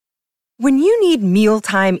When you need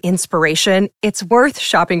mealtime inspiration, it's worth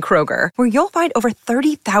shopping Kroger, where you'll find over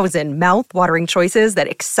 30,000 mouth-watering choices that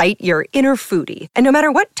excite your inner foodie. And no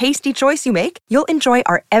matter what tasty choice you make, you'll enjoy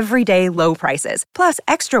our everyday low prices, plus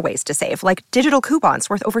extra ways to save, like digital coupons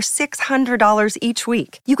worth over $600 each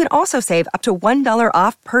week. You can also save up to $1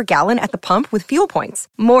 off per gallon at the pump with fuel points.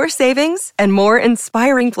 More savings and more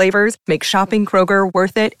inspiring flavors make shopping Kroger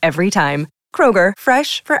worth it every time. Kroger,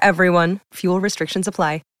 fresh for everyone. Fuel restrictions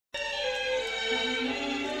apply.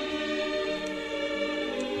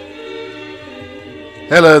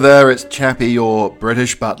 Hello there, it's Chappie, your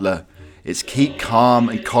British butler. It's Keep Calm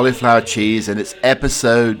and Cauliflower Cheese, and it's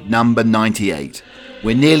episode number 98.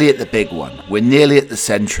 We're nearly at the big one. We're nearly at the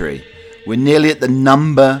century. We're nearly at the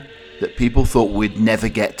number that people thought we'd never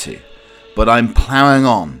get to. But I'm ploughing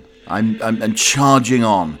on. I'm charging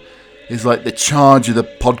on. It's like the charge of the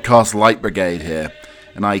podcast light brigade here,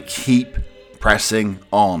 and I keep pressing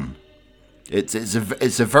on. It's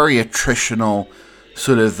a very attritional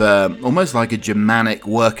sort of almost like a Germanic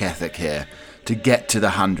work ethic here to get to the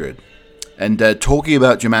 100. And talking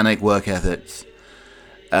about Germanic work ethics,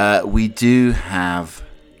 we do have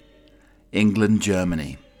England,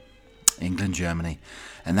 Germany,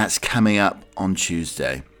 and that's coming up on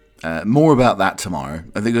Tuesday. More about that tomorrow.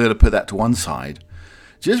 I think we're going to put that to one side,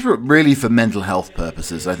 just really for mental health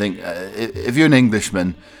purposes. I think if you're an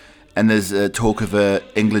Englishman and there's talk of a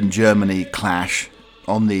England-Germany clash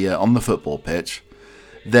on the football pitch,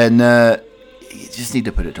 then you just need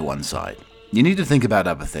to put it to one side. You need to think about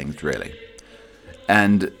other things, really.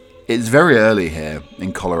 And it's very early here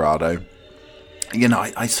in Colorado. You know,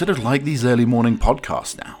 I sort of like these early morning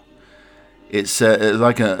podcasts now. It's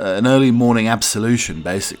like an early morning absolution,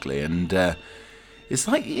 basically. And it's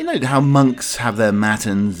like, you know, how monks have their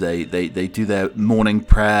matins. They do their morning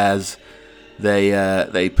prayers.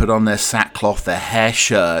 They put on their sackcloth, their hair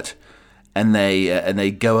shirt, and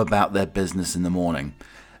they go about their business in the morning.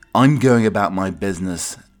 I'm going about my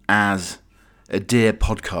business as a dear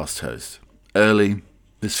podcast host early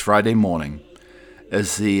this Friday morning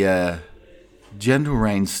as the gentle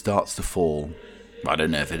rain starts to fall. I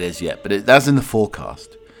don't know if it is yet, but that's in the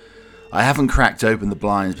forecast. I haven't cracked open the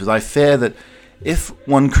blinds because I fear that if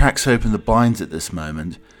one cracks open the blinds at this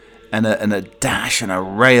moment and a dash and a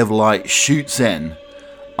ray of light shoots in,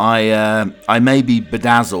 I may be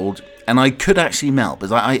bedazzled. And I could actually melt,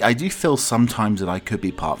 because I do feel sometimes that I could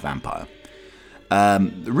be part vampire.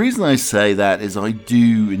 The reason I say that is I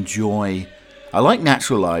like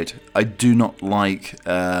natural light. I do not like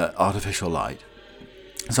artificial light.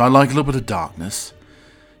 So I like a little bit of darkness.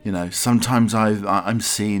 You know, sometimes I'm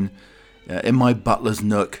seen in my butler's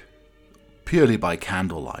nook purely by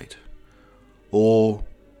candlelight, or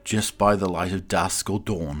just by the light of dusk or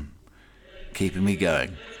dawn, keeping me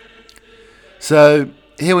going. So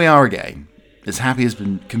here we are again, as happy as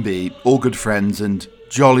can be, all good friends and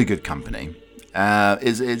jolly good company.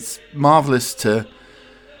 It's marvellous to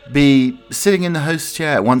be sitting in the host's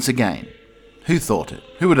chair once again. Who thought it?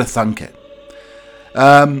 Who would have thunk it?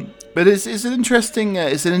 But it's an interesting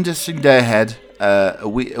day ahead. A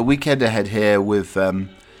weekend ahead here with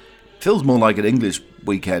feels more like an English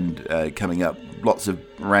weekend coming up. Lots of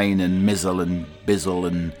rain and mizzle and bizzle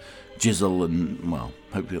and jizzle and, well,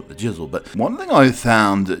 hopefully not the jizzle. But one thing I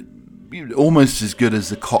found almost as good as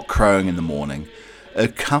the cock crowing in the morning, a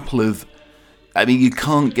couple of, I mean, you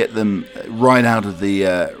can't get them right out of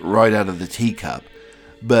the teacup,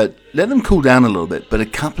 but let them cool down a little bit. But a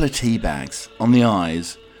couple of tea bags on the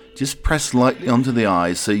eyes, just press lightly onto the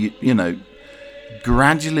eyes, so you know,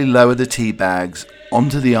 gradually lower the tea bags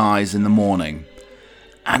onto the eyes in the morning.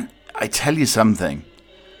 And I tell you something,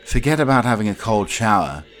 forget about having a cold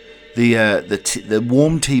shower. The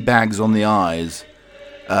warm tea bags on the eyes,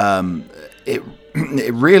 it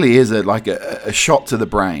really is like a shot to the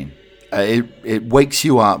brain. It wakes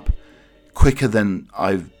you up quicker than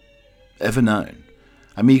I've ever known.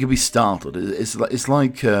 I mean, you can be startled. It's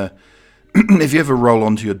like if you ever roll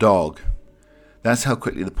onto your dog, that's how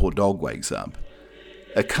quickly the poor dog wakes up.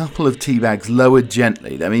 A couple of tea bags lowered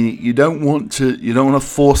gently. I mean, you don't want to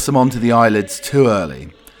force them onto the eyelids too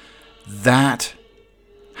early. That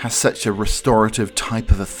has such a restorative type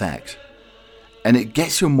of effect, and it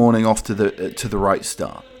gets your morning off to the right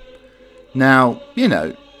start. Now, you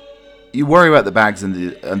know, you worry about the bags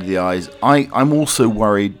under the eyes. I'm also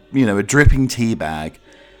worried. You know, a dripping tea bag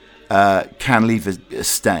can leave a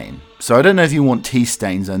stain. So I don't know if you want tea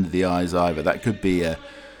stains under the eyes either. That could be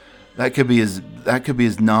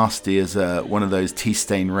as nasty as one of those tea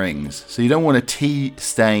stain rings. So you don't want a tea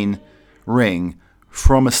stain ring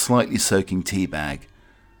from a slightly soaking tea bag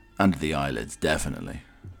under the eyelids, definitely.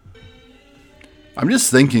 I'm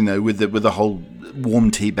just thinking though, with the whole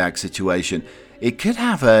warm tea bag situation, it could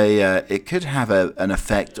have an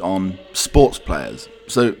effect on sports players.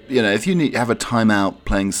 So if you have a timeout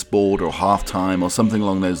playing sport or half time or something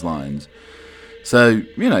along those lines. So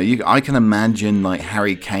I can imagine like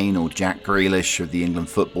Harry Kane or Jack Grealish of the England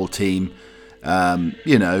football team, or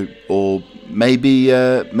maybe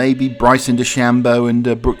Bryson DeChambeau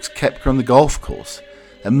and Brooks Koepka on the golf course.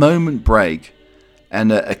 A moment break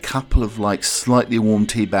and a couple of like slightly warm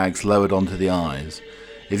tea bags lowered onto the eyes.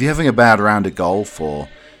 If you're having a bad round of golf, or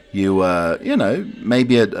you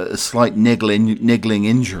maybe a slight niggling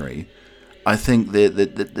injury, I think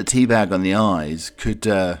the tea bag on the eyes could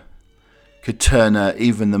turn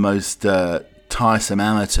even the most tiresome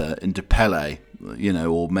amateur into Pele,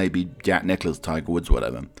 or maybe Jack Nicklaus, Tiger Woods,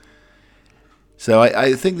 whatever. So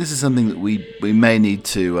I think this is something that we may need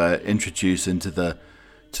to introduce into the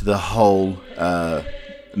whole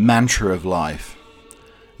mantra of life.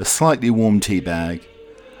 A slightly warm tea bag.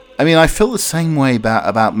 I mean, I feel the same way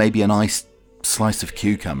about maybe a nice slice of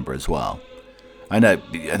cucumber as well. I know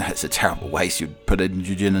it's a terrible waste. You'd put it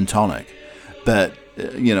into gin and tonic, but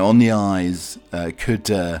on the eyes could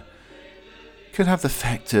have the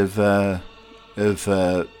effect of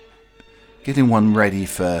getting one ready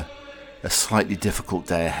for a slightly difficult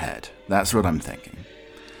day ahead. That's what I'm thinking.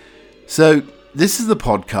 So this is the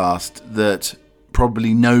podcast that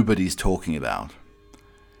probably nobody's talking about.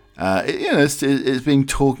 It's being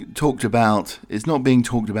talked about. It's not being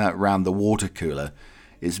talked about around the water cooler.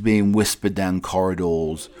 It's being whispered down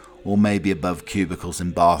corridors, or maybe above cubicles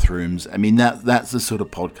in bathrooms. I mean, that's the sort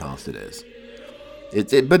of podcast it is.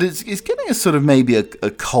 But it's getting a sort of maybe a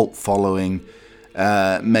cult following,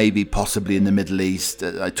 maybe possibly in the Middle East.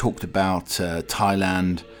 I talked about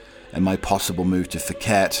Thailand and my possible move to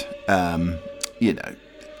Phuket.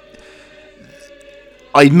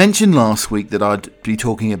 I mentioned last week that I'd be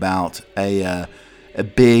talking about a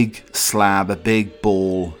big slab, a big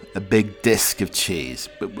ball, a big disc of cheese.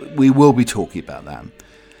 But we will be talking about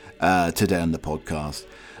that today on the podcast.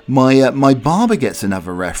 My barber gets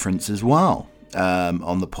another reference as well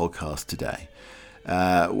on the podcast today.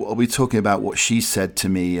 I'll be talking about what she said to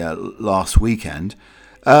me last weekend.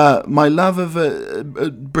 My love of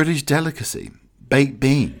a British delicacy, baked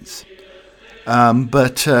beans.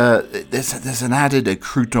 But there's an added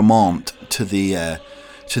accoutrement to the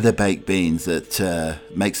baked beans that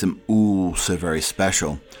makes them so very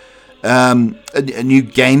special. A new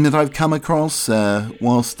game that I've come across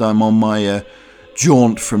whilst I'm on my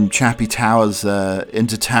jaunt from Chappie Towers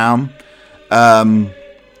into town.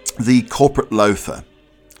 The corporate loafer.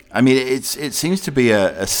 I mean, it seems to be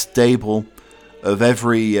a staple of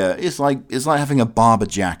every. It's like having a Barber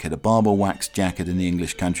jacket, a Barber wax jacket in the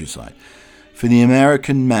English countryside. For the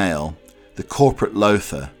American male, the corporate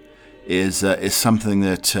loafer is something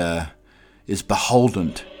that is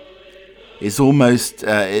beholden. It's almost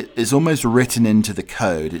written into the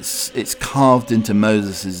code. It's carved into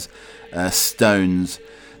Moses' stones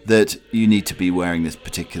that you need to be wearing this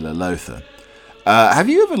particular loafer. Have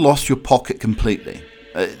you ever lost your pocket completely?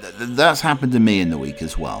 That's happened to me in the week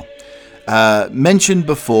as well. Mentioned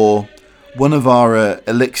before, one of our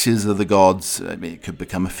elixirs of the gods. I mean, it could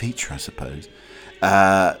become a feature, I suppose.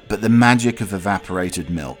 But the magic of evaporated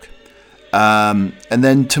milk. And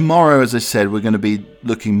then tomorrow, as I said, we're going to be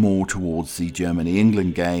looking more towards the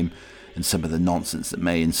Germany-England game and some of the nonsense that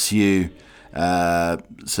may ensue.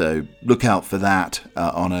 So look out for that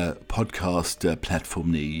on a podcast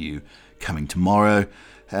platform near you coming tomorrow.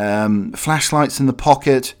 Flashlights in the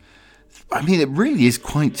pocket. I mean, it really is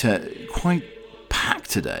quite packed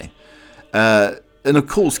today. And of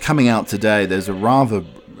course, coming out today, there's a rather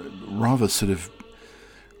sort of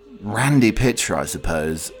randy picture, I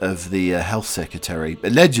suppose, of the health secretary,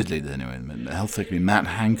 allegedly, anyway, the health secretary Matt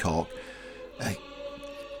Hancock,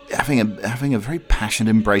 having a very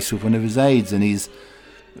passionate embrace with one of his aides, and he's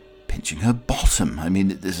pinching her bottom. I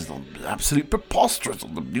mean, this is absolutely preposterous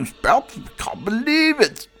on the newspaper. Can't believe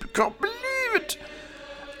it.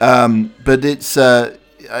 But it's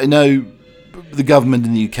I know the government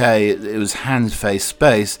in the UK, it was hands, face,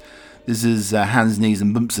 space. This is hands, knees,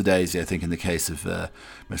 and bumps a daisy, I think, in the case of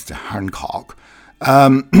Mr. Hancock.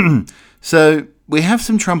 So we have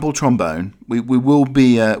some trombone. We will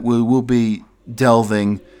be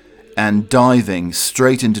delving and diving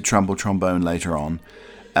straight into trombone later on.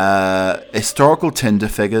 Historical Tinder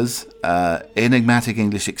figures, enigmatic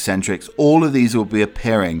English eccentrics. All of these will be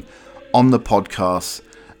appearing on the podcast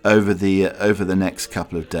over the next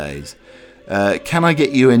couple of days. Can I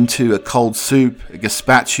get you into a cold soup, a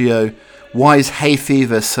gazpacho? Why is hay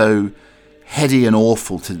fever so heady and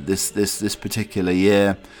awful to this particular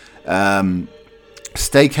year?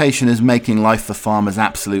 Staycation is making life for farmers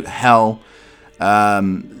absolute hell.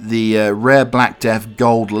 The rare Black Death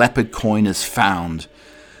gold leopard coin is found.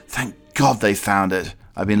 Thank God they found it.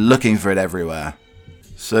 I've been looking for it everywhere.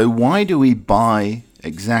 So why do we buy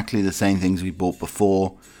exactly the same things we bought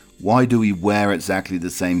before? Why do we wear exactly the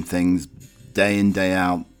same things day in, day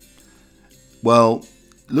out? Well,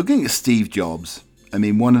 looking at Steve Jobs, I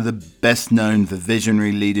mean, one of the best known for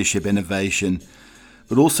visionary leadership innovation,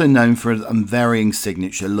 but also known for an unvarying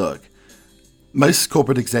signature look. Most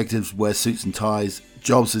corporate executives wear suits and ties.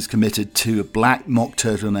 Jobs is committed to a black mock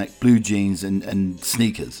turtleneck, blue jeans, and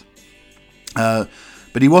sneakers.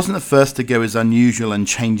 But he wasn't the first to go his unusual and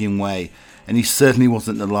changing way, and he certainly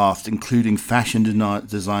wasn't the last, including fashion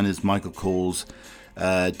designers Michael Kors,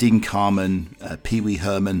 Dean Carman, Pee Wee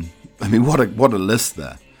Herman. I mean, what a list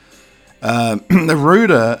there.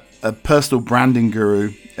 Neruda, a personal branding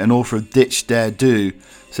guru and author of Ditch Dare Do,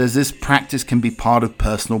 says this practice can be part of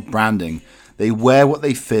personal branding. They wear what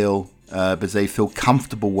they feel because they feel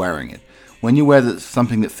comfortable wearing it. When you wear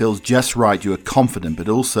something that feels just right, you are confident, but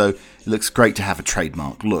also it looks great to have a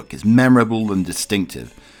trademark look. It's memorable and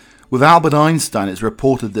distinctive. With Albert Einstein, it's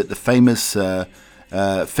reported that the famous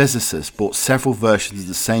physicist bought several versions of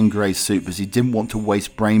the same grey suit because he didn't want to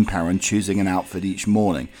waste brain power on choosing an outfit each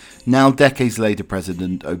morning. Now, decades later,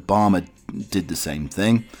 President Obama did the same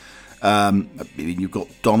thing. You've got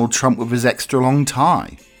Donald Trump with his extra long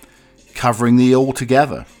tie, covering the all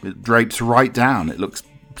together. It drapes right down. It looks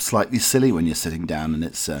slightly silly when you're sitting down and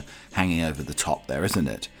it's hanging over the top there, isn't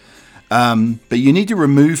it? But you need to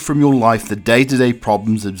remove from your life the day-to-day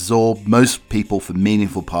problems absorb most people for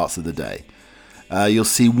meaningful parts of the day. You'll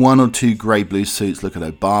see one or two grey-blue suits. Look at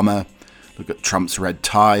Obama. Look at Trump's red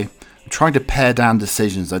tie. I'm trying to pare down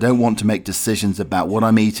decisions. I don't want to make decisions about what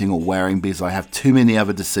I'm eating or wearing because I have too many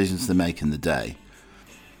other decisions to make in the day.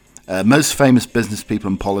 Most famous business people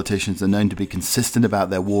and politicians are known to be consistent about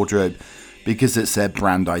their wardrobe because it's their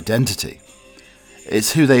brand identity.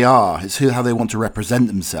 It's who they are. It's how they want to represent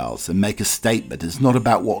themselves and make a statement. It's not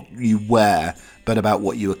about what you wear, but about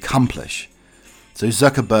what you accomplish. So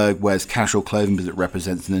Zuckerberg wears casual clothing because it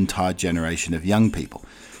represents an entire generation of young people.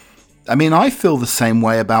 I mean, I feel the same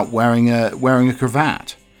way about wearing a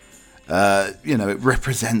cravat. It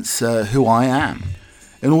represents who I am.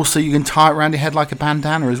 And also you can tie it around your head like a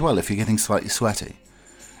bandana as well if you're getting slightly sweaty.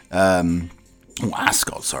 Ascot.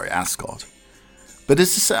 But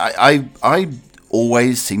it's just, I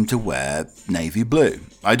always seem to wear navy blue.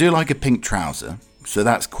 I do like a pink trouser, so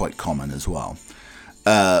that's quite common as well.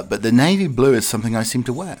 But the navy blue is something I seem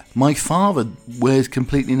to wear. My father wears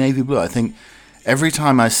completely navy blue. I think every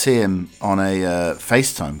time I see him on a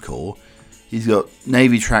FaceTime call, he's got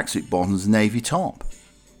navy tracksuit bottoms, navy top.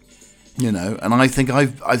 And I think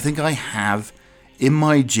I have in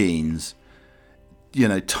my jeans,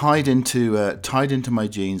 tied into my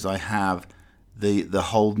jeans, I have the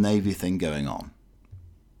whole navy thing going on.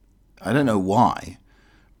 I don't know why,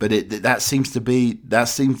 but that seems to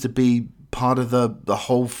be part of the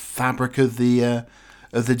whole fabric of the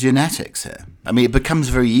genetics here. I mean, it becomes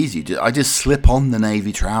very easy. I just slip on the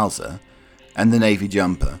navy trouser and the navy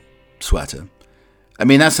sweater. I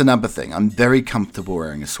mean, that's another thing. I'm very comfortable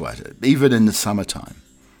wearing a sweater, even in the summertime.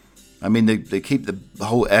 I mean, they keep the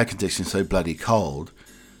whole air conditioning so bloody cold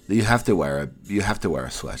that you have to wear a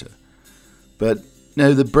sweater. But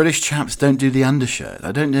the British chaps don't do the undershirt.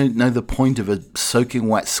 I don't know the point of a soaking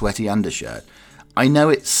wet, sweaty undershirt. I know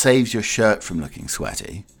it saves your shirt from looking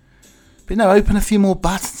sweaty. But open a few more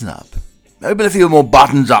buttons up. Open a few more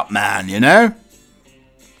buttons up, man,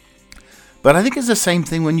 But I think it's the same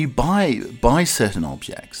thing when you buy certain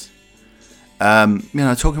objects. Talking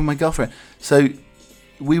with my girlfriend. So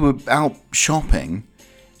we were out shopping,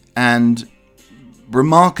 and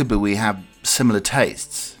remarkably we have similar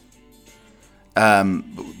tastes.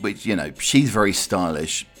 Which, she's very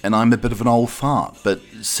stylish and I'm a bit of an old fart. But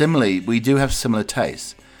similarly, we do have similar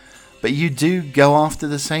tastes. But you do go after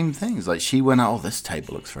the same things. Like she went out, this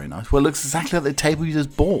table looks very nice. Well, it looks exactly like the table you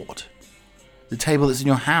just bought. The table that's in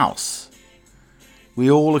your house. We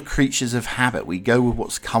all are creatures of habit. We go with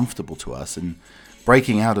what's comfortable to us, and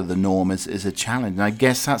breaking out of the norm is a challenge. And I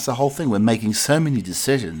guess that's the whole thing. We're making so many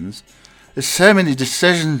decisions. There's so many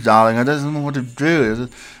decisions, darling. I don't know what to do.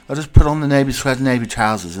 I'll just put on the navy sweater, navy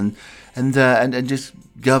trousers, and just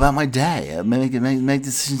go about my day. Make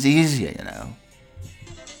decisions easier,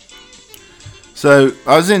 So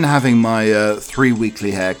I was in having my 3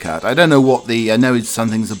 weekly haircut. I don't know I know some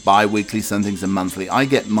things are bi-weekly, some things are monthly. I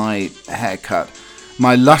get my haircut,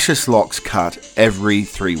 my luscious locks cut every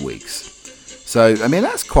 3 weeks. So I mean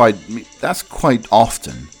that's quite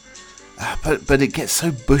often. But it gets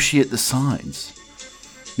so bushy at the sides.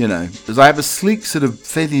 because I have a sleek sort of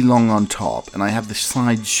fairly long on top, and I have the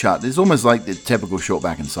sides shut. It's almost like the typical short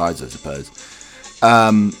back and sides, I suppose.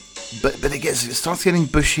 But it starts getting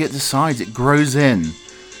bushy at the sides. It grows in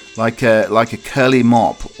like a curly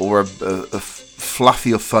mop or a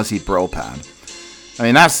fluffy or fuzzy brill pad. I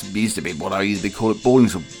mean, that used to be what I used to call it,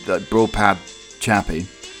 balding brill pad chappy.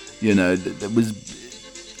 That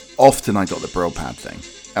was often I got the brill pad thing,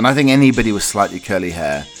 and I think anybody with slightly curly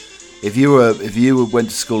hair, if you went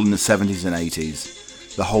to school in the 70s and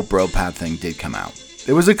 80s, the whole brill pad thing did come out.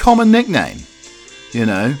 It was a common nickname,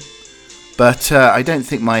 but I don't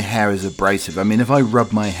think my hair is abrasive. I mean, if I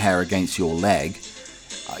rub my hair against your leg,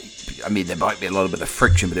 I mean, there might be a little bit of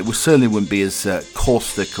friction, but it certainly wouldn't be as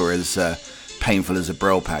caustic or as painful as a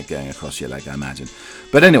brill pad going across your leg, I imagine.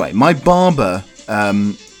 But anyway, my barber,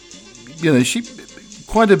 she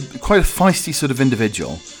quite a feisty sort of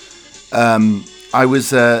individual. I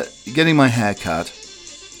was getting my hair cut,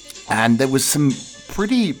 and there was some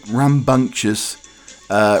pretty rambunctious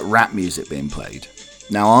rap music being played.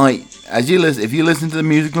 Now, if you listen to the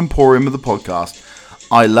Musical Emporium of the podcast,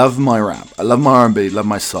 I love my rap. I love my R&B, love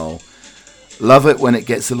my soul. Love it when it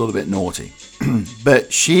gets a little bit naughty.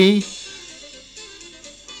 But she,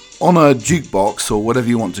 on a jukebox, or whatever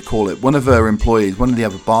you want to call it, one of her employees, one of the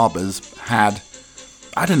other barbers, had,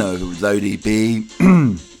 I don't know if it was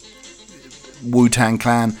ODB, Wu-Tang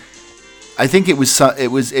Clan. I think it was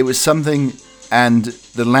something, and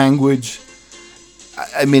the language,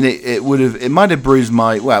 I mean, it might have bruised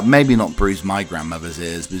maybe not bruised my grandmother's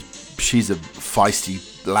ears, but she's a feisty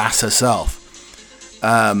lass herself.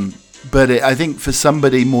 But I think for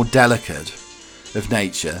somebody more delicate of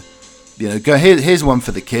nature, here's one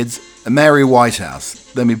for the kids, a Mary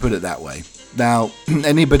Whitehouse. Let me put it that way. Now,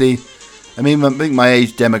 anybody, I think my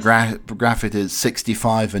age demographic is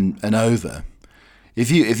 65 and over. If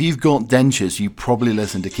you've got dentures, you probably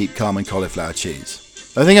listen to Keep Calm and Cauliflower Cheese.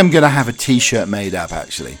 I think I'm going to have a t-shirt made up,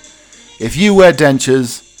 actually. If you wear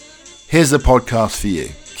dentures, here's a podcast for you.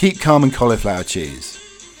 Keep Calm and Cauliflower Cheese.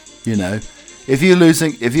 If you're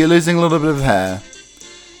losing a little bit of hair,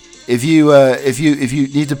 if you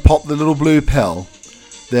need to pop the little blue pill,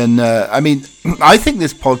 then I think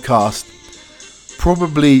this podcast,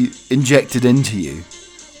 probably injected into you,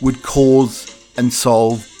 would cause and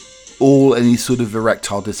solve any sort of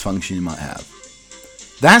erectile dysfunction you might have.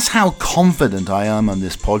 That's how confident I am on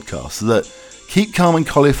this podcast, that Keep Calm and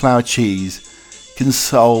Cauliflower Cheese can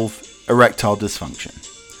solve erectile dysfunction.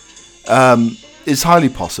 It's highly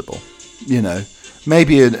possible,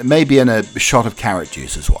 maybe in a shot of carrot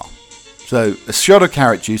juice as well. So a shot of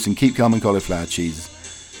carrot juice and Keep Calm and Cauliflower Cheese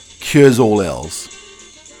cures all ills,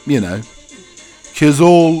 cures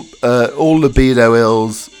all libido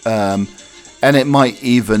ills, and it might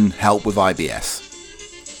even help with IBS.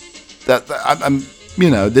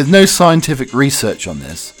 There's no scientific research on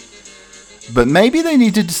this, but maybe they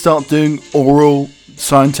needed to start doing oral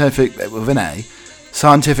scientific, with an A,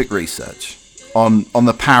 scientific research on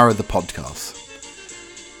the power of the podcast.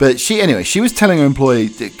 But she was telling her employee,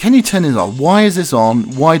 can you turn this on? Why is this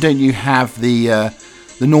on? Why don't you have the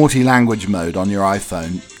naughty language mode on your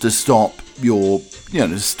iPhone to stop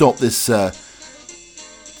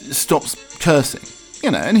stops cursing?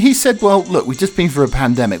 And he said, well, look, we've just been through a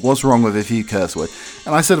pandemic. What's wrong with a few curse words?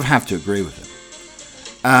 And I sort of have to agree with him.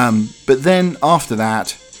 But then after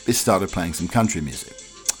that, it started playing some country music.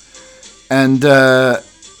 And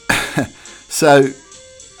so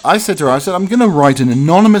I said to her, I'm going to write an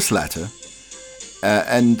anonymous letter.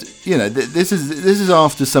 This is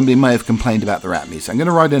after somebody may have complained about the rap music. I'm going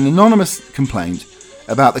to write an anonymous complaint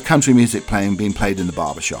about the country music being played in the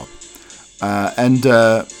barbershop. And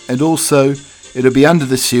also, it'll be under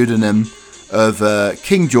the pseudonym of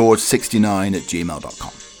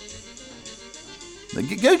kinggeorge69@gmail.com.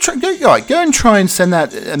 Go and try and send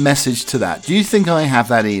that a message to that. Do you think I have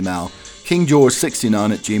that email?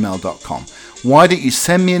 kinggeorge69@gmail.com. Why don't you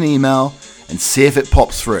send me an email and see if it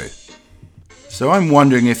pops through? So I'm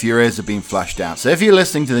wondering if your ears have been flushed out. So if you're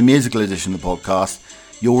listening to the musical edition of the podcast,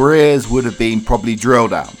 your ears would have been probably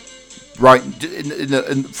drilled out right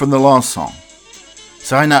from the last song.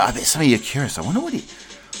 So I know, I bet some of you are curious. I wonder what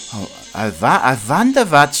I wonder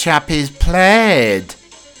what chap he's played.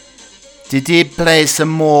 Did he play some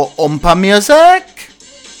more Oompa music?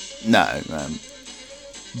 No.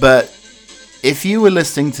 But if you were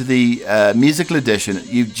listening to the musical edition,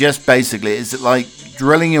 you just basically, it's like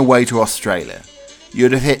drilling your way to Australia.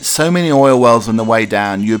 You'd have hit so many oil wells on the way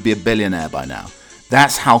down, you'd be a billionaire by now.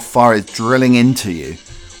 That's how far it's drilling into you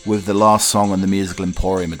with the last song on the Musical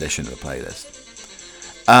Emporium edition of the playlist.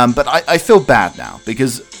 But I feel bad now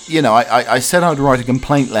because, I said I'd write a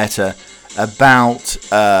complaint letter about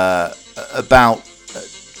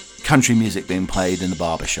country music being played in the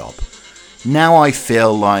barber shop. Now I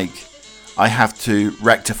feel like I have to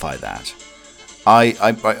rectify that.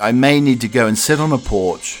 I may need to go and sit on a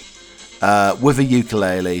porch with a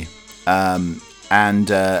ukulele and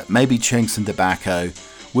maybe chewing some tobacco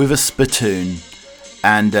with a spittoon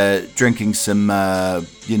and drinking some,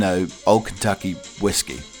 old Kentucky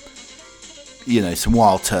whiskey. Some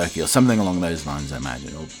wild turkey or something along those lines, I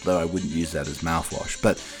imagine, although I wouldn't use that as mouthwash.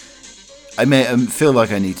 But I may feel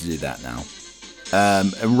like I need to do that now.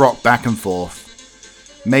 And rock back and forth.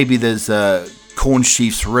 Maybe there's corn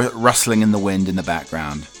sheafs rustling in the wind in the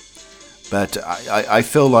background. But I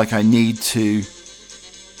feel like I need to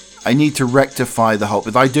rectify the whole...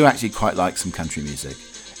 But I do actually quite like some country music.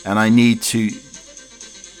 And I need to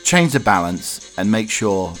change the balance and make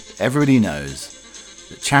sure everybody knows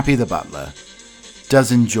that Chappie the Butler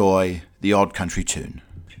does enjoy the odd country tune.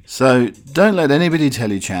 So don't let anybody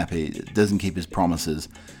tell you Chappie doesn't keep his promises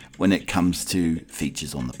when it comes to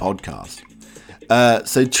features on the podcast.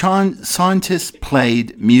 So scientists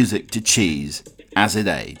played music to cheese as it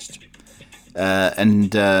aged.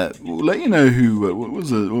 And we'll let you know what was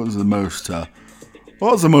the most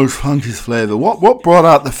funkiest flavour. What brought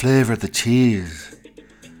out the flavour of the cheese?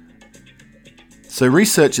 So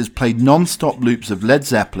researchers played non-stop loops of Led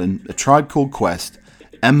Zeppelin, A Tribe Called Quest,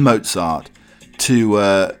 and Mozart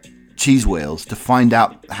to cheese wheels to find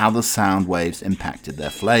out how the sound waves impacted their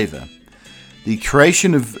flavour. The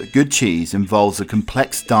creation of good cheese involves a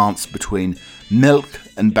complex dance between milk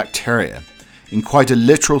and bacteria. In quite a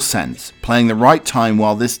literal sense, playing the right time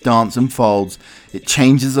while this dance unfolds, it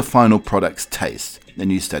changes the final product's taste, the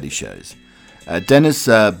new study shows. Denis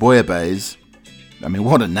Bouillabaisse,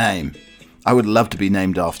 what a name. I would love to be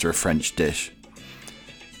named after a French dish.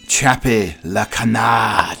 Chappie la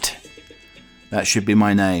Canard. That should be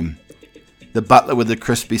my name. The butler with the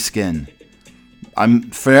crispy skin. I'm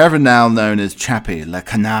forever now known as Chappie la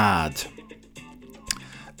Canard.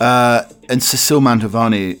 And Cecile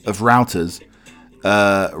Mantovani of Reuters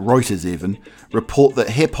even, report that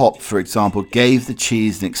hip-hop, for example, gave the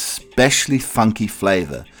cheese an especially funky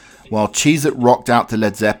flavour, while cheese that rocked out to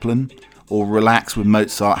Led Zeppelin or relaxed with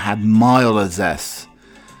Mozart had milder zest.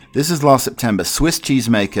 This is last September. Swiss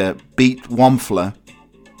cheesemaker Beat Wamfler.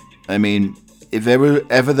 If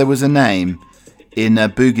ever there was a name in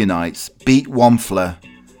Boogie Nights, Beat Wamfler.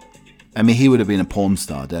 He would have been a porn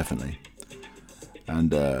star, definitely.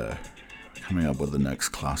 And coming up with the next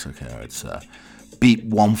classic here, it's Beat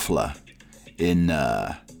Wamfler in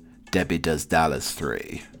Debbie Does Dallas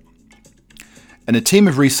 3. And a team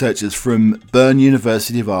of researchers from Bern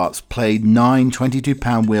University of Arts played 9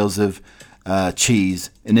 22-pound wheels of cheese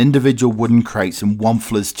in individual wooden crates in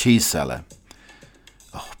Wamfler's cheese cellar.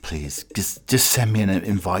 Oh, please, just send me an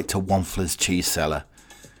invite to Wamfler's cheese cellar.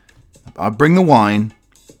 I bring the wine,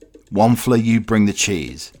 Wamfler, you bring the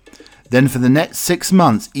cheese. Then for the next 6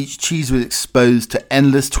 months, each cheese was exposed to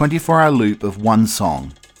endless 24-hour loop of one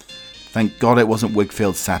song. Thank God it wasn't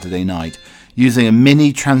Wigfield's Saturday Night, using a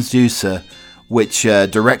mini transducer which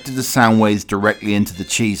directed the sound waves directly into the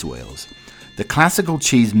cheese wheels. The classical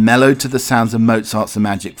cheese mellowed to the sounds of Mozart's The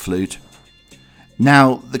Magic Flute.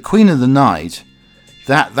 Now, the Queen of the Night,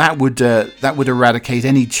 that would eradicate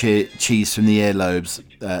any cheese from the earlobes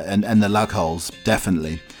and the lug holes,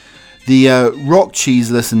 definitely. The rock cheese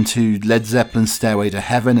listened to Led Zeppelin's Stairway to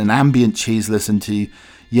Heaven, and ambient cheese listened to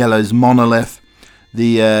Yellow's Monolith.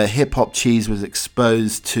 The hip-hop cheese was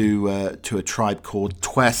exposed to A Tribe Called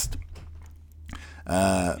Quest.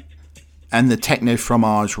 And the techno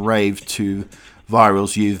fromage raved to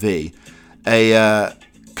Viral's UV. A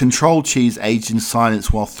controlled cheese aged in silence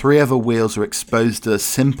while 3 other wheels were exposed to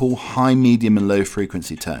simple high, medium and low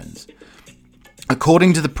frequency tones.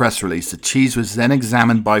 According to the press release, the cheese was then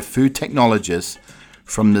examined by food technologists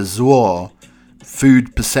from the Zohr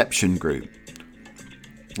Food Perception Group.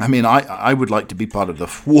 I would like to be part of the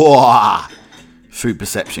Food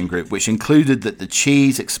Perception Group, which included that the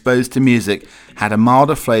cheese exposed to music had a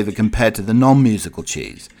milder flavour compared to the non-musical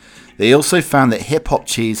cheese. They also found that hip-hop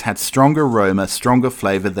cheese had stronger aroma, stronger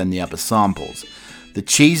flavour than the other samples. The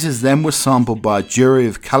cheeses then were sampled by a jury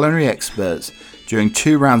of culinary experts during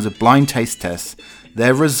 2 rounds of blind taste tests.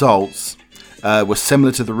 Their results were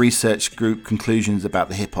similar to the research group conclusions about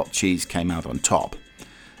the hip-hop cheese came out on top.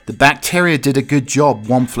 The bacteria did a good job,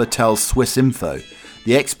 Wamfler tells Swiss Info.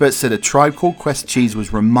 The experts said A Tribe Called Quest cheese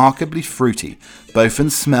was remarkably fruity, both in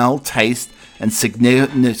smell, taste, and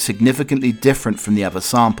significantly different from the other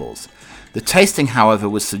samples. The tasting, however,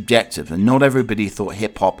 was subjective, and not everybody thought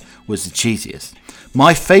hip-hop was the cheesiest.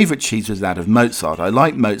 My favourite cheese was that of Mozart. I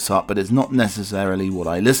like Mozart, but it's not necessarily what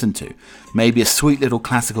I listen to. Maybe a sweet little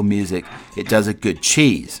classical music, it does a good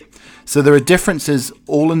cheese. So there are differences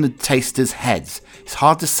all in the tasters' heads. It's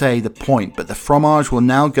hard to say the point, but the fromage will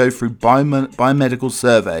now go through biomedical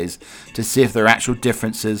surveys to see if there are actual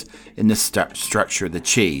differences in the structure of the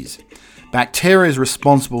cheese. Bacteria is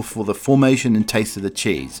responsible for the formation and taste of the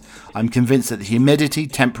cheese. I'm convinced that the humidity,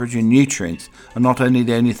 temperature, and nutrients are not only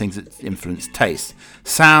the only things that influence taste.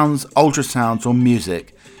 Sounds, ultrasounds, or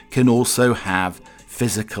music can also have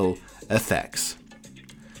physical effects.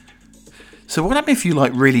 So what happens if you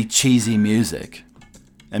like really cheesy music?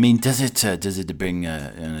 I mean, does it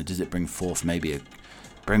bring forth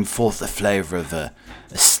the flavour of a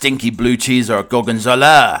stinky blue cheese or a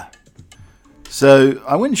gorgonzola? So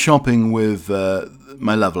I went shopping with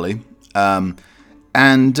my lovely,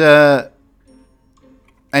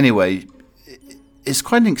 anyway, it's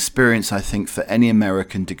quite an experience, I think, for any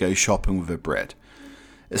American to go shopping with a Brit,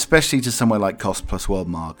 especially to somewhere like Cost Plus World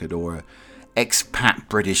Market or an expat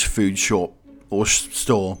British food shop or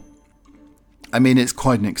store. I mean, it's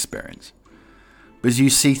quite an experience, because you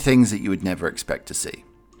see things that you would never expect to see,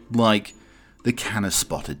 like the can of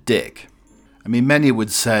spotted dick. I mean, many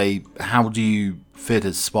would say, how do you fit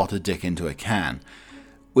a spotted dick into a can?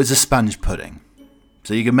 With a sponge pudding.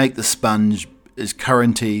 So you can make the sponge as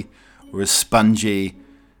currenty or as spongy,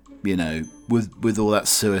 with all that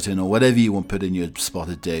suet in or whatever you want to put in your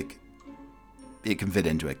spotted dick. It can fit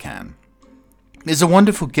into a can. It's a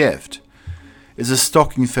wonderful gift. It's a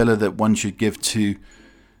stocking filler that one should give to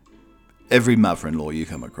every mother-in-law you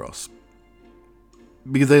come across,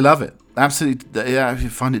 because they love it. Absolutely, they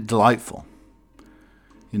find it delightful.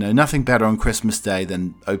 Nothing better on Christmas Day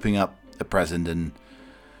than opening up a present and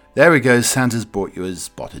there we go, Santa's brought you a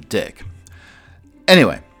spotted dick.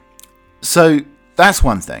 Anyway, so that's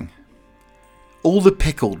one thing. All the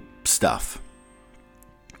pickled stuff.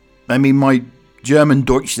 I mean, my German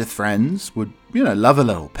Deutsche friends would, love a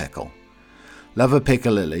little pickle. Love a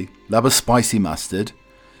piccalilli, love a spicy mustard.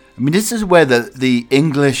 I mean, this is where the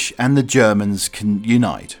English and the Germans can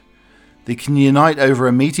unite. They can unite over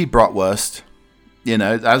a meaty bratwurst.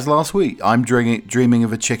 As last week, I'm dreaming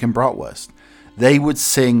of a chicken bratwurst. They would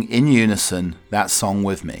sing in unison that song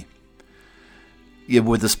with me.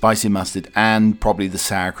 With the spicy mustard and probably the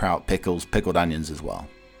sauerkraut, pickles, pickled onions as well.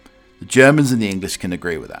 The Germans and the English can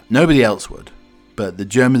agree with that. Nobody else would. But the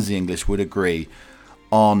Germans and the English would agree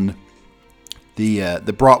on the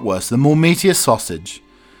bratwurst, the more meatier sausage.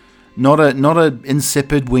 Not a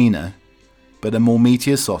insipid wiener, but a more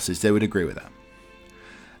meatier sausage. They would agree with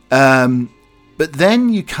that. But then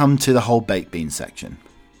you come to the whole baked bean section.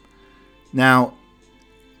 Now,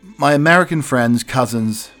 my American friends,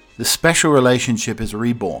 cousins, the special relationship is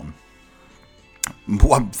reborn.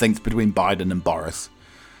 One thinks between Biden and Boris.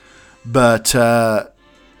 But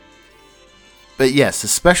yes, the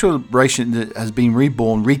special relationship has been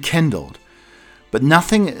reborn, rekindled. But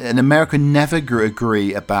nothing, an American never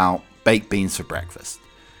agree about baked beans for breakfast.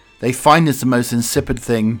 They find it's the most insipid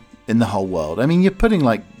thing in the whole world. I mean, you're putting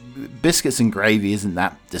like biscuits and gravy isn't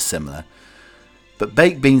that dissimilar. But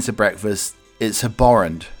baked beans for breakfast, it's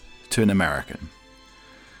abhorrent to an American.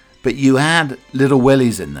 But you add little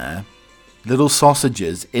willies in there, little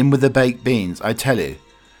sausages in with the baked beans, I tell you,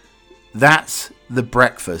 that's the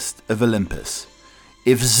breakfast of Olympus.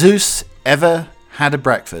 If Zeus ever had a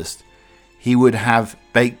breakfast, he would have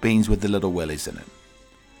baked beans with the little willies in it.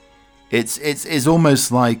 It's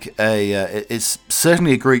almost like it's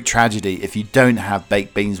certainly a Greek tragedy if you don't have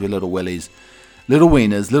baked beans with little willies. Little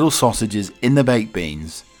wieners, little sausages in the baked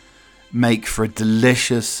beans make for a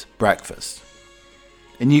delicious breakfast.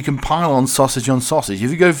 And you can pile on sausage on sausage.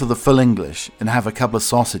 If you go for the full English and have a couple of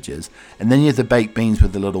sausages, and then you have the baked beans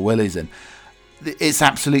with the little willies in, it's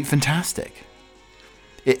absolutely fantastic.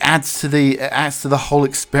 It adds to the whole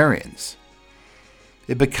experience.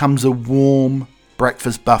 It becomes a warm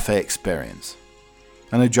breakfast buffet experience.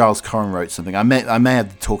 I know Giles Corrin wrote something. I may have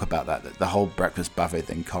to talk about that the whole breakfast buffet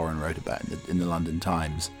thing Corrin wrote about in the London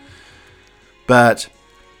Times. But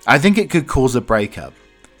I think it could cause a breakup.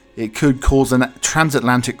 It could cause a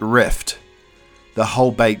transatlantic rift, the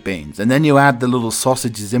whole baked beans. And then you add the little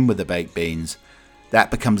sausages in with the baked beans,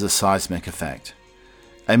 that becomes a seismic effect.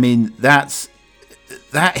 I mean, that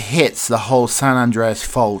hits the whole San Andreas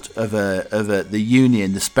fault of the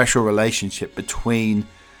union, the special relationship between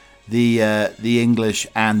the English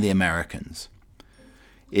and the Americans.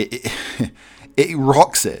 It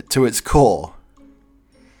rocks it to its core.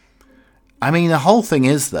 I mean, the whole thing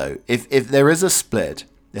is, though, if there is a split,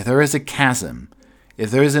 if there is a chasm, if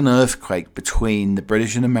there is an earthquake between the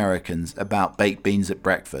British and Americans about baked beans at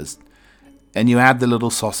breakfast, and you add the little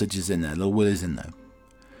sausages in there, little willies in there,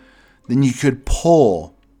 then you could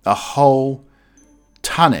pour a whole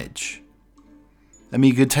tonnage. I mean,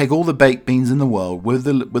 you could take all the baked beans in the world with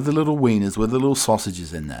the little wieners, with the little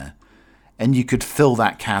sausages in there, and you could fill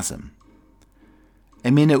that chasm. I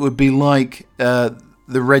mean, it would be like the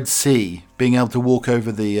Red Sea being able to walk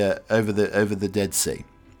over the Dead Sea.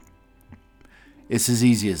 It's as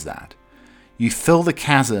easy as that. You fill the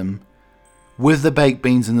chasm with the baked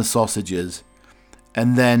beans and the sausages,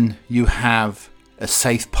 and then you have a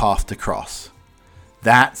safe path to cross.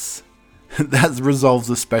 That resolves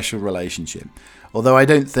a special relationship. Although I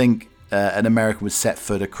don't think an American would set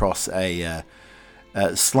foot across a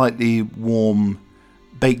slightly warm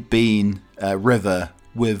baked bean river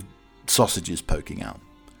with sausages poking out.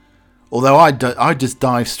 Although I'd just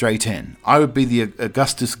dive straight in. I would be the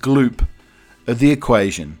Augustus Gloop of the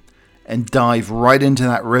equation and dive right into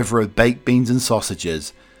that river of baked beans and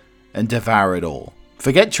sausages and devour it all.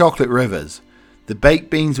 Forget chocolate rivers. The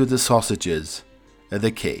baked beans with the sausages are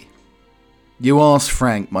the key. You ask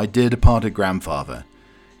Frank, my dear departed grandfather.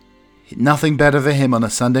 Nothing better for him on a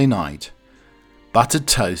Sunday night. Buttered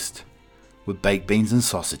toast with baked beans and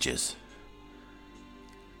sausages.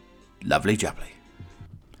 Lovely jubbly.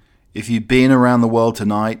 If you've been around the world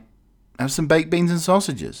tonight, have some baked beans and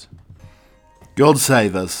sausages. God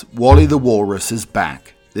save us, Wally the Walrus is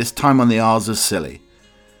back, this time on the Isles of Scilly.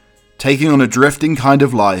 Taking on a drifting kind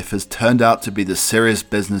of life has turned out to be the serious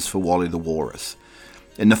business for Wally the Walrus.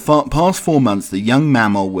 In the past 4 months, the young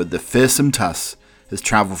mammal with the fearsome tusks has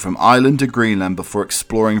travelled from Ireland to Greenland before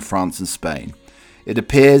exploring France and Spain. It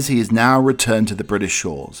appears he is now returned to the British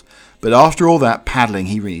shores, but after all that paddling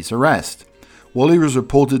he needs a rest. Wally was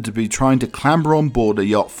reported to be trying to clamber on board a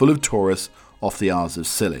yacht full of tourists off the Isles of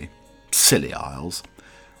Scilly. Scilly Isles.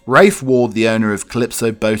 Rafe Ward, the owner of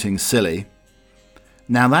Calypso Boating Scilly.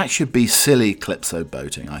 Now that should be Silly Calypso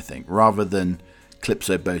Boating, I think, rather than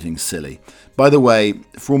Calypso Boating Scilly. By the way,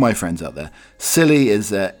 for all my friends out there, Scilly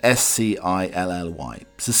is S-C-I-L-L-Y.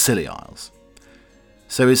 It's the Scilly Isles.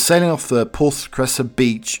 So he's sailing off the Porthcressa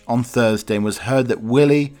beach on Thursday and was heard that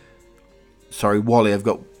Wally, I've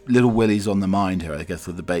got little willies on the mind here, I guess,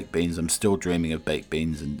 with the baked beans. I'm still dreaming of baked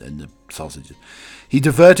beans and the sausages. He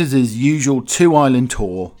diverted his usual 2-island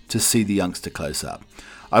tour to see the youngster close up.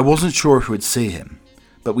 I wasn't sure if we'd see him,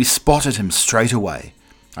 but we spotted him straight away.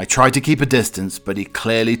 I tried to keep a distance, but he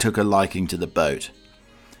clearly took a liking to the boat.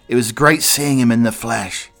 It was great seeing him in the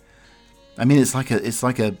flesh. I mean, it's like a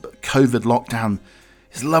COVID lockdown.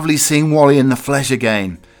 It's lovely seeing Wally in the flesh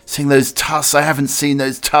again. Seeing those tusks. I haven't seen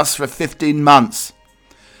those tusks for 15 months.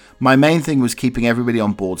 My main thing was keeping everybody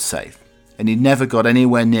on board safe, and he never got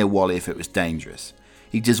anywhere near Wally if it was dangerous.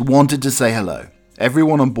 He just wanted to say hello.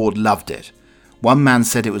 Everyone on board loved it. One man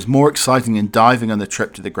said it was more exciting than diving on the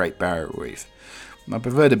trip to the Great Barrier Reef. I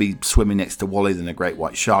prefer to be swimming next to Wally than a great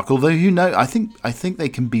white shark, although I think they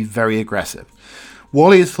can be very aggressive.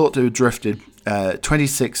 Wally is thought to have drifted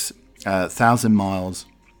 26,000 miles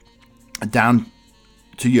down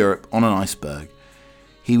to Europe on an iceberg.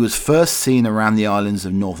 He was first seen around the islands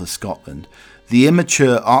of north of Scotland. The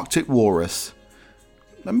immature Arctic walrus,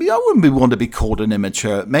 I mean, I wouldn't want to be called an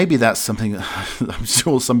immature. Maybe that's something I'm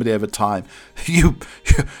sure somebody over time. You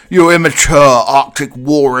immature Arctic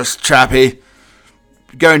walrus chappie.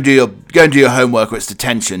 Go and do your homework or it's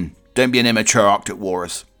detention. Don't be an immature Arctic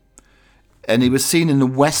walrus. And he was seen in the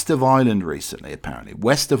west of Ireland recently, apparently.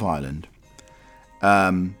 West of Ireland.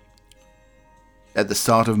 At the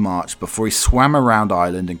start of March, before he swam around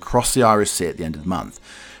Ireland and crossed the Irish Sea at the end of the month.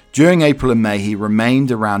 During April and May, he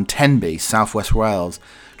remained around Tenby, southwest Wales,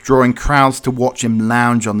 drawing crowds to watch him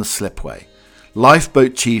lounge on the slipway.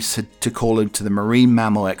 Lifeboat chiefs had to call him to the marine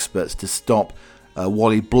mammal experts to stop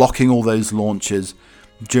Wally blocking all those launches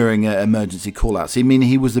during emergency call-outs. I mean,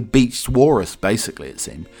 he was a beached walrus, basically, it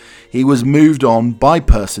seemed. He was moved on by a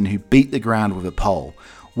person who beat the ground with a pole.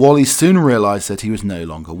 Wally soon realised that he was no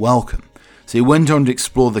longer welcome. So he went on to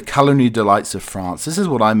explore the culinary delights of France. This is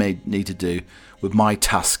what I may need to do with my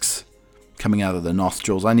tusks coming out of the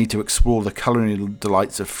nostrils. I need to explore the culinary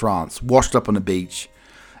delights of France, washed up on a beach,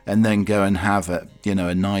 and then go and have a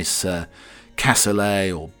nice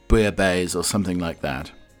cassoulet or bouillabaisse or something like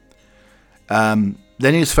that. Then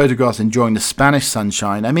he was photographed enjoying the Spanish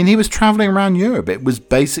sunshine. I mean, he was traveling around Europe. It was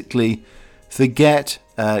basically forget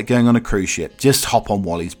going on a cruise ship. Just hop on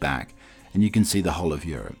Wally's back, and you can see the whole of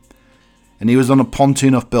Europe. And he was on a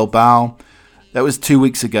pontoon off Bilbao. That was 2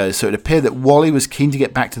 weeks ago, so it appeared that Wally was keen to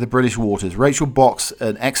get back to the British waters. Rachel Box,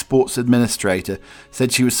 an exports administrator,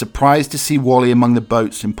 said she was surprised to see Wally among the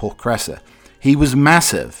boats in Porthcressa. He was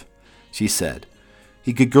massive, she said.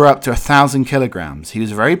 He could grow up to 1,000 kilograms. He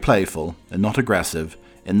was very playful and not aggressive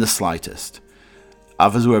in the slightest.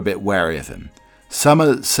 Others were a bit wary of him. Some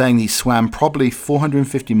are saying he swam probably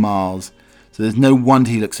 450 miles, so there's no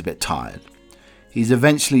wonder he looks a bit tired. He's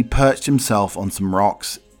eventually perched himself on some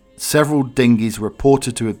rocks. Several dinghies were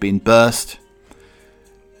reported to have been burst.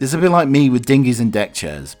 It's a bit like me with dinghies and deck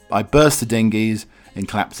chairs. I burst the dinghies and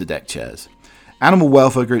collapse the deck chairs. Animal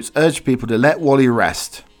welfare groups urge people to let Wally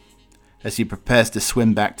rest as he prepares to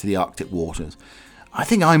swim back to the Arctic waters. I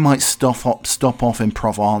think I might stop off in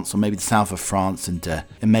Provence or maybe the south of France and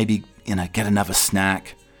maybe get another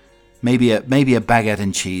snack, maybe a baguette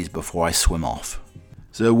and cheese before I swim off.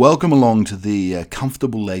 So welcome along to the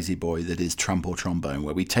comfortable lazy boy that is Trump or Trombone,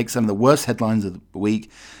 where we take some of the worst headlines of the week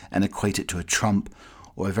and equate it to a trump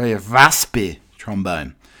or a very raspy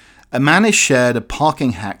trombone. A man has shared a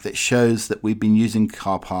parking hack that shows that we've been using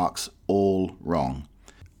car parks all wrong.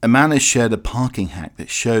 A man has shared a parking hack that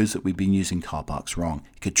shows that we've been using car parks wrong.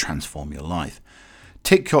 It could transform your life.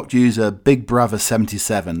 TikTok user Big Brother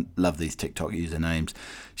 77, love these TikTok usernames,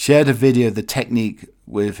 shared a video of the technique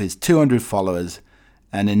with his 200 followers,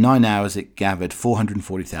 and in 9 hours it gathered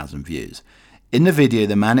 440,000 views. In the video,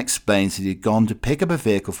 the man explains that he had gone to pick up a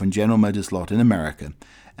vehicle from General Motors lot in America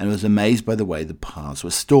and was amazed by the way the cars were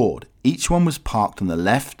stored. Each one was parked on the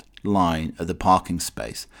left line of the parking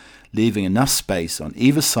space, leaving enough space on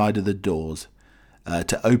either side of the doors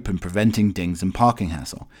to open, preventing dings and parking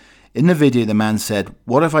hassle. In the video, the man said,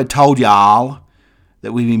 "What if I told y'all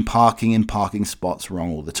that we've been parking in parking spots wrong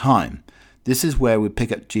all the time? This is where we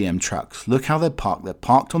pick up GM trucks. Look how they're parked. They're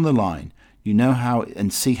parked on the line. You know how,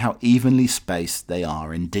 and see how evenly spaced they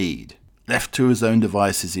are indeed." Left to his own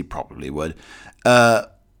devices, he probably would.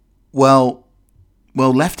 Well,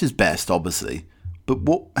 left is best, obviously. But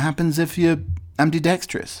what happens if you're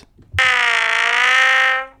ambidextrous?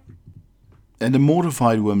 And a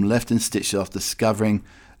mortified woman left in stitches after discovering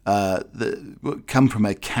that come from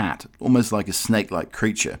a cat, almost like a snake-like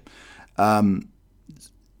creature.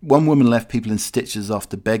 One woman left people in stitches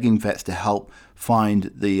after begging vets to help find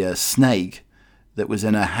the snake that was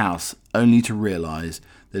in her house, only to realise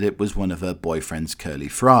that it was one of her boyfriend's curly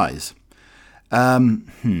fries.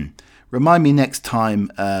 Remind me next time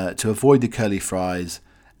to avoid the curly fries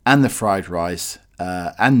and the fried rice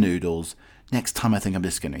and noodles. Next time I think I'm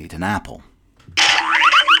just going to eat an apple.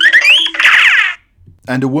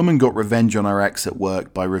 And a woman got revenge on her ex at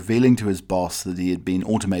work by revealing to his boss that he had been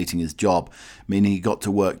automating his job, meaning he got to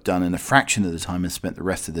work done in a fraction of the time and spent the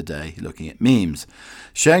rest of the day looking at memes.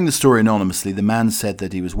 Sharing the story anonymously, the man said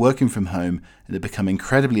that he was working from home and had become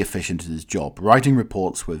incredibly efficient at his job, writing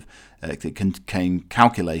reports that contained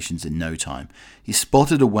calculations in no time. He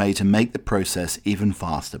spotted a way to make the process even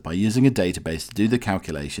faster by using a database to do the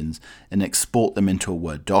calculations and export them into a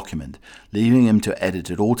Word document, leaving him to edit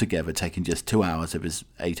it all together, taking just 2 hours of his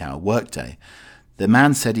 8-hour workday. The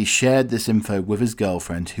man said he shared this info with his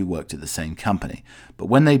girlfriend who worked at the same company, but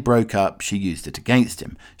when they broke up, she used it against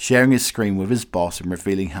him, sharing his screen with his boss and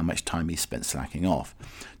revealing how much time he spent slacking off.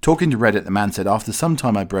 Talking to Reddit, the man said, "After some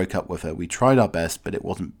time I broke up with her. We tried our best, but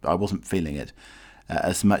I wasn't feeling it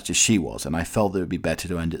as much as she was, and I felt that it would be better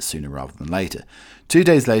to end it sooner rather than later. 2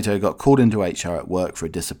 days later, I got called into HR at work for a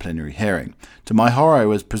disciplinary hearing. To my horror, I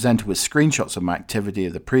was presented with screenshots of my activity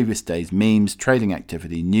of the previous day's memes, trading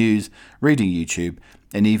activity, news, reading YouTube,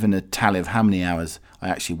 and even a tally of how many hours I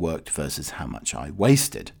actually worked versus how much I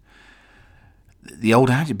wasted." The old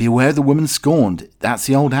adage, beware the woman scorned. That's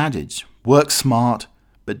the old adage. Work smart,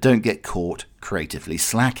 but don't get caught creatively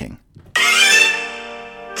slacking.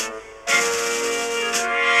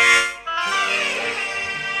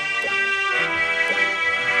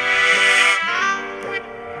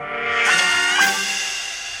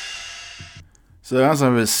 So as I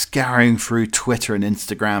was scouring through Twitter and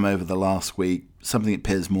Instagram over the last week, something that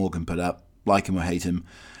Piers Morgan put up, like him or hate him,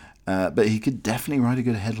 but he could definitely write a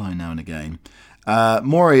good headline now and again.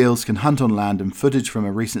 Moray Eels can hunt on land, and footage from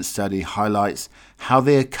a recent study highlights how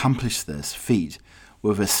they accomplish this feat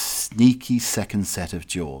with a sneaky second set of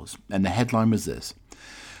jaws. And the headline was this: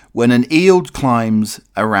 "When an eel climbs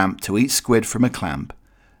a ramp to eat squid from a clamp,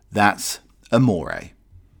 that's a moray."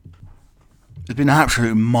 It's been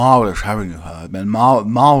absolutely marvellous having you here. It's been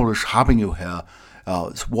marvellous having you here.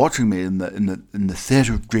 It's watching me in the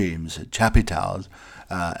theatre of dreams at Chappie Towers,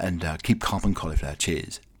 and keep calm cauliflower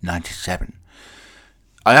cheese. 97.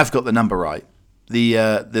 I have got the number right.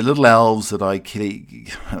 The little elves that I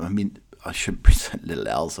keep. I mean, I shouldn't present little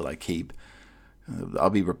elves that I keep.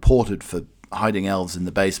 I'll be reported for hiding elves in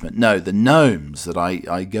the basement. No, the gnomes that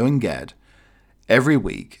I go and get every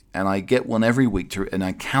week, and I get one every week, and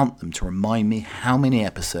I count them to remind me how many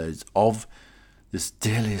episodes of this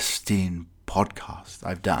dearly esteemed podcast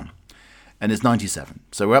I've done. And it's 97.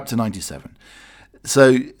 So we're up to 97.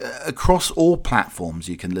 So across all platforms,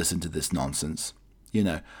 you can listen to this nonsense. You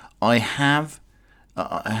know, I have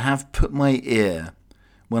put my ear,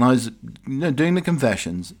 when I was doing the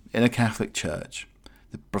confessions in a Catholic church,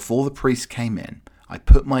 before the priest came in, I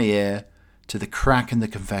put my ear to the crack in the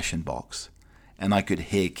confession box, and I could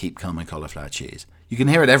hear Keep Calm and Cauliflower Cheese. You can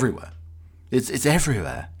hear it everywhere. It's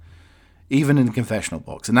everywhere, even in the confessional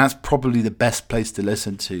box. And that's probably the best place to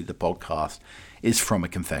listen to the podcast, is from a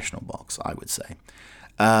confessional box, I would say.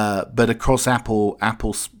 But across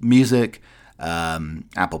Apple's Music,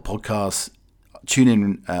 Apple Podcasts,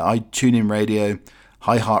 TuneIn Radio,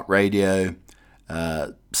 iHeartRadio,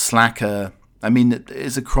 Slacker. I mean,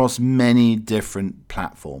 it's across many different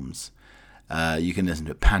platforms. You can listen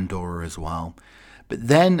to Pandora as well. But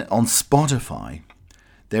then on Spotify,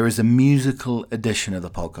 there is a musical edition of the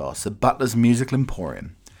podcast, the Butler's Musical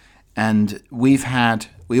Emporium. And we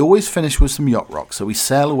always finish with some yacht rock, so we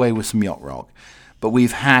sail away with some yacht rock. But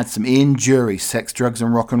we've had some Ian Dury, Sex, Drugs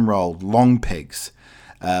and Rock and Roll, Long Pigs.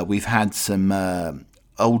 We've had some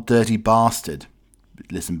Old Dirty Bastard.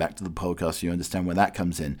 Listen back to the podcast so you understand where that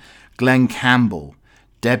comes in. Glenn Campbell,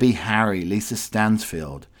 Debbie Harry, Lisa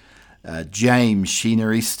Stansfield, James,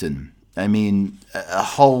 Sheena Easton. I mean, a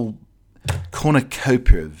whole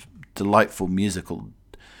cornucopia of delightful musical,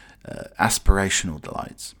 aspirational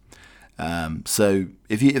delights. So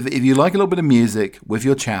if you like a little bit of music with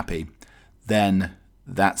your chappy, then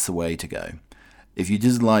that's the way to go. If you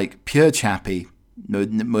just like pure chappy,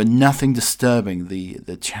 nothing disturbing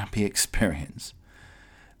the chappy experience,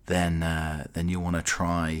 then you want to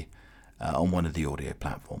try on one of the audio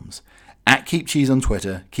platforms. At Keep Cheese on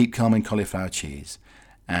Twitter, Keep Calm and Cauliflower Cheese.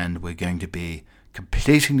 And we're going to be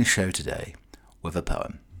completing the show today with a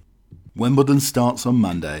poem. Wimbledon starts on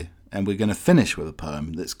Monday, and we're going to finish with a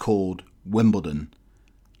poem that's called Wimbledon.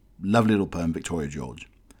 Lovely little poem, Victoria George.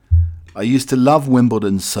 I used to love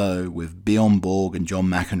Wimbledon so, with Bjorn Borg and John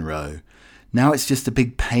McEnroe. Now it's just a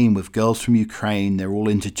big pain with girls from Ukraine, they're all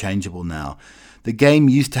interchangeable now. The game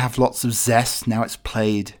used to have lots of zest, now it's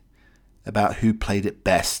played about who played it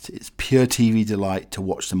best. It's pure TV delight to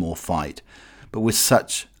watch them all fight, but with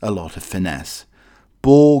such a lot of finesse.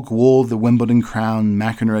 Borg wore the Wimbledon crown,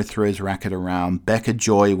 McEnroe threw his racket around, Becker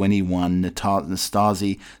joy when he won,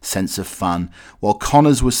 Nastasi sense of fun, while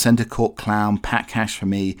Connors was centre court clown, Pat Cash for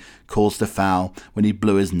me caused a foul when he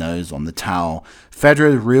blew his nose on the towel.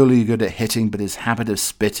 Federer really good at hitting, but his habit of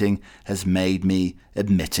spitting has made me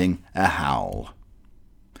admitting a howl.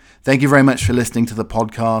 Thank you very much for listening to the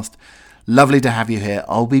podcast. Lovely to have you here.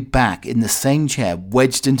 I'll be back in the same chair,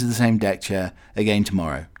 wedged into the same deck chair again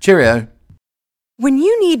tomorrow. Cheerio. When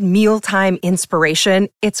you need mealtime inspiration,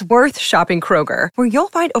 it's worth shopping Kroger, where you'll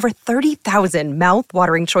find over 30,000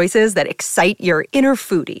 mouth-watering choices that excite your inner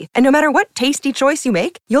foodie. And no matter what tasty choice you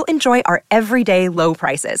make, you'll enjoy our everyday low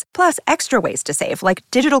prices, plus extra ways to save, like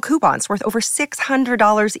digital coupons worth over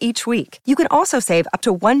 $600 each week. You can also save up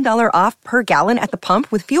to $1 off per gallon at the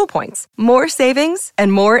pump with fuel points. More savings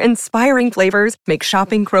and more inspiring flavors make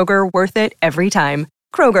shopping Kroger worth it every time.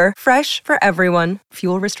 Kroger, fresh for everyone.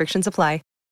 Fuel restrictions apply.